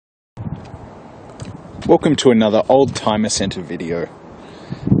Welcome to another Oldtimer Centre video.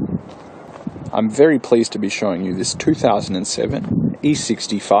 I'm very pleased to be showing you this 2007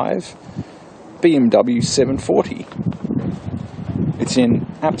 E65 BMW 740. It's in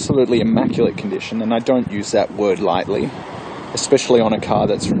absolutely immaculate condition, and I don't use that word lightly, especially on a car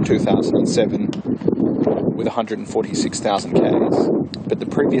that's from 2007 with 146,000 Ks. But the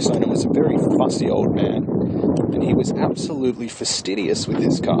previous owner was a very fussy old man, and he was absolutely fastidious with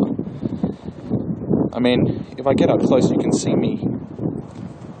this car. I mean, if I get up close, you can see me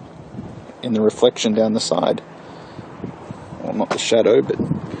in the reflection down the side. Well, not the shadow, but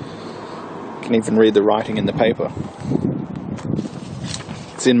you can even read the writing in the paper.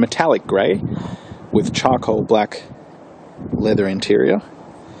 It's in metallic grey with charcoal black leather interior.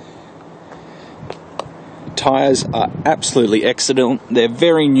 Tyres are absolutely excellent. They're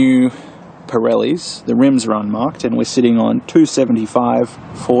very new Pirellis. The rims are unmarked, and we're sitting on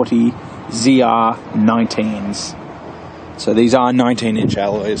 275/40 ZR19s. So these are 19-inch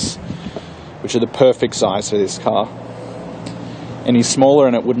alloys, which are the perfect size for this car. Any smaller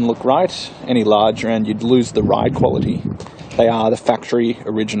and it wouldn't look right, any larger and you'd lose the ride quality. They are the factory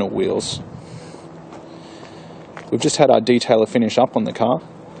original wheels. We've just had our detailer finish up on the car.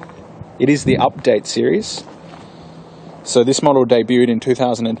 It is the update series. So this model debuted in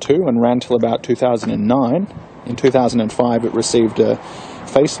 2002 and ran till about 2009. In 2005 it received a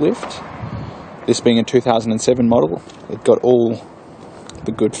facelift. This being a 2007 model, it got all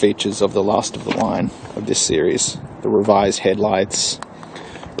the good features of the last of the line of this series. The revised headlights,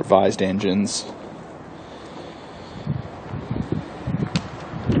 revised engines.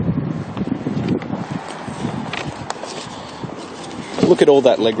 Look at all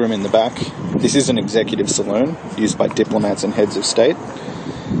that legroom in the back. This is an executive saloon used by diplomats and heads of state.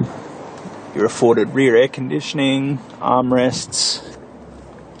 You're afforded rear air conditioning, armrests,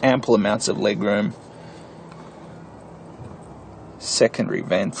 ample amounts of legroom, secondary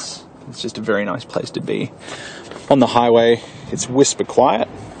vents. It's just a very nice place to be. On the highway, it's whisper quiet.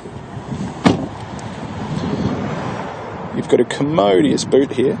 You've got a commodious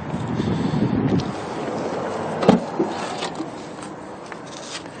boot here.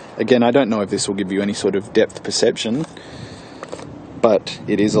 Again, I don't know if this will give you any sort of depth perception, but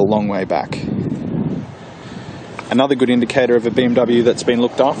it is a long way back. Another good indicator of a BMW that's been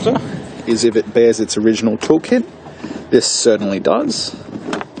looked after is if it bears its original toolkit. This certainly does.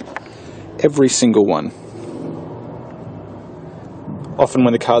 Every single one. Often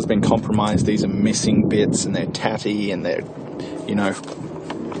when the car's been compromised, these are missing bits and they're tatty and they're, you know,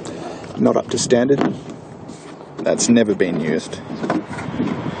 not up to standard. That's never been used.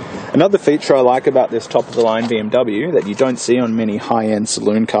 Another feature I like about this top-of-the-line BMW that you don't see on many high-end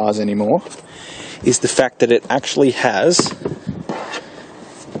saloon cars anymore is the fact that it actually has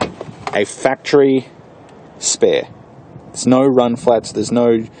a factory spare. There's no run flats, there's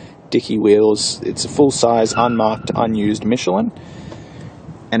no dicky wheels. It's a full-size, unmarked, unused Michelin,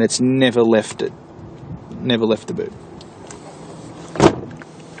 and it's never left the boot.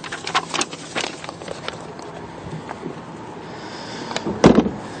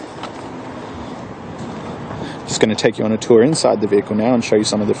 Just going to take you on a tour inside the vehicle now and show you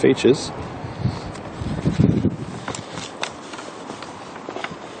some of the features.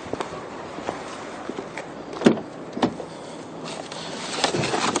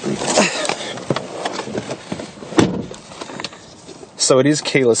 So it is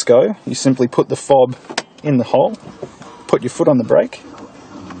keyless go. You simply put the fob in the hole, put your foot on the brake,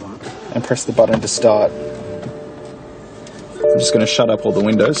 and press the button to start. I'm just going to shut up all the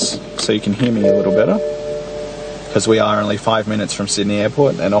windows so you can hear me a little better, because we are only 5 minutes from Sydney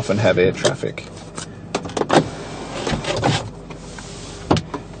Airport and often have air traffic.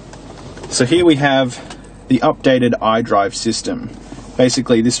 So here we have the updated iDrive system.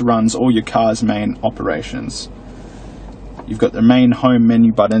 Basically this runs all your car's main operations. You've got the main home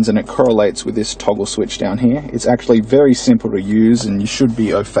menu buttons and it correlates with this toggle switch down here. It's actually very simple to use and you should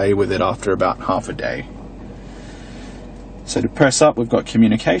be au fait with it after about half a day. So to press up, we've got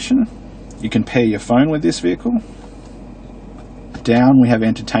communication. You can pair your phone with this vehicle. Down we have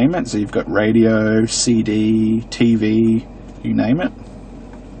entertainment, so you've got radio, CD, TV, you name it.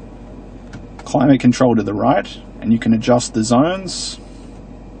 Climate control to the right, and you can adjust the zones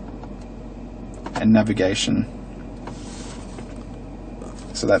and navigation.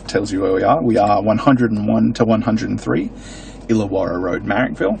 So that tells you where we are. We are 101 to 103, Illawarra Road,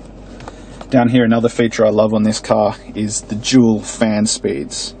 Marrickville. Down here, another feature I love on this car is the dual fan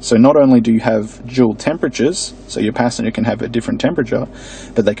speeds. So not only do you have dual temperatures, so your passenger can have a different temperature,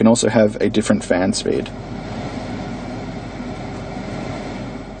 but they can also have a different fan speed.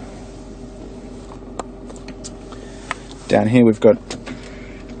 Down here we've got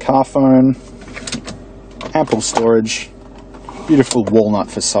car phone, ample storage, beautiful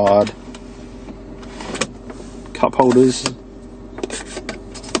walnut facade, cup holders,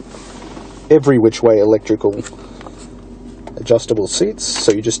 every which way electrical adjustable seats,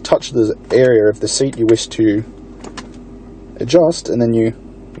 so you just touch the area of the seat you wish to adjust and then you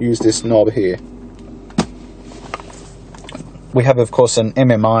use this knob here. We have of course an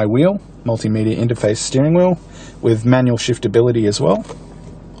MMI wheel, multimedia interface steering wheel, with manual shiftability as well.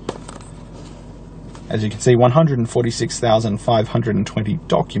 As you can see, 146,520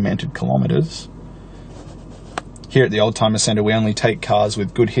 documented kilometres. Here at the Oldtimer Centre we only take cars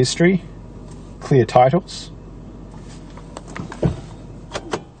with good history, clear titles,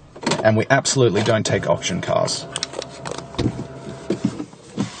 and we absolutely don't take auction cars.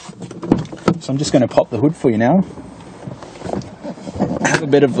 So I'm just going to pop the hood for you now. Have a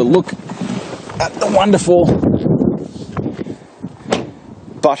bit of a look at the wonderful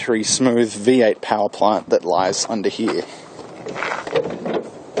buttery smooth V8 power plant that lies under here.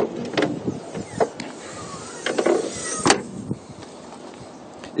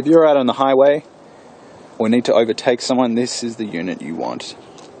 If you're out on the highway or need to overtake someone, this is the unit you want.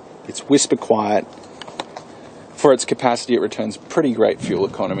 It's whisper quiet. For its capacity, it returns pretty great fuel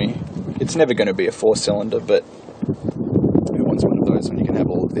economy. It's never going to be a 4-cylinder, but who wants one of those when you can have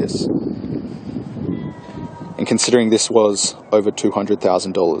all of this? And considering this was over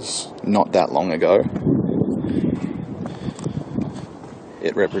 $200,000 not that long ago,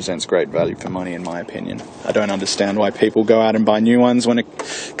 it represents great value for money in my opinion. I don't understand why people go out and buy new ones when a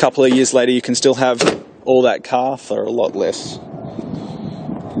couple of years later you can still have all that car for a lot less.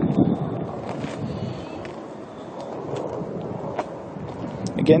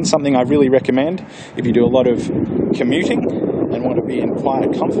 Again, something I really recommend if you do a lot of commuting and want to be in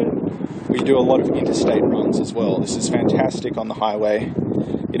quiet comfort. We do a lot of interstate runs as well. This is fantastic on the highway.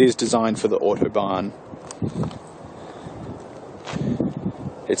 It is designed for the Autobahn.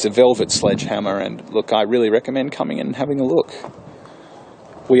 It's a velvet sledgehammer, and look, I really recommend coming in and having a look.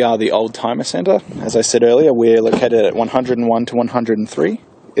 We are the Oldtimer Centre. As I said earlier, we're located at 101 to 103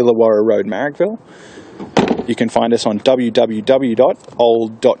 Illawarra Road, Marrickville. You can find us on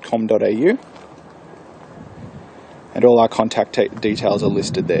www.old.com.au, and all our contact details are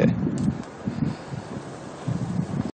listed there.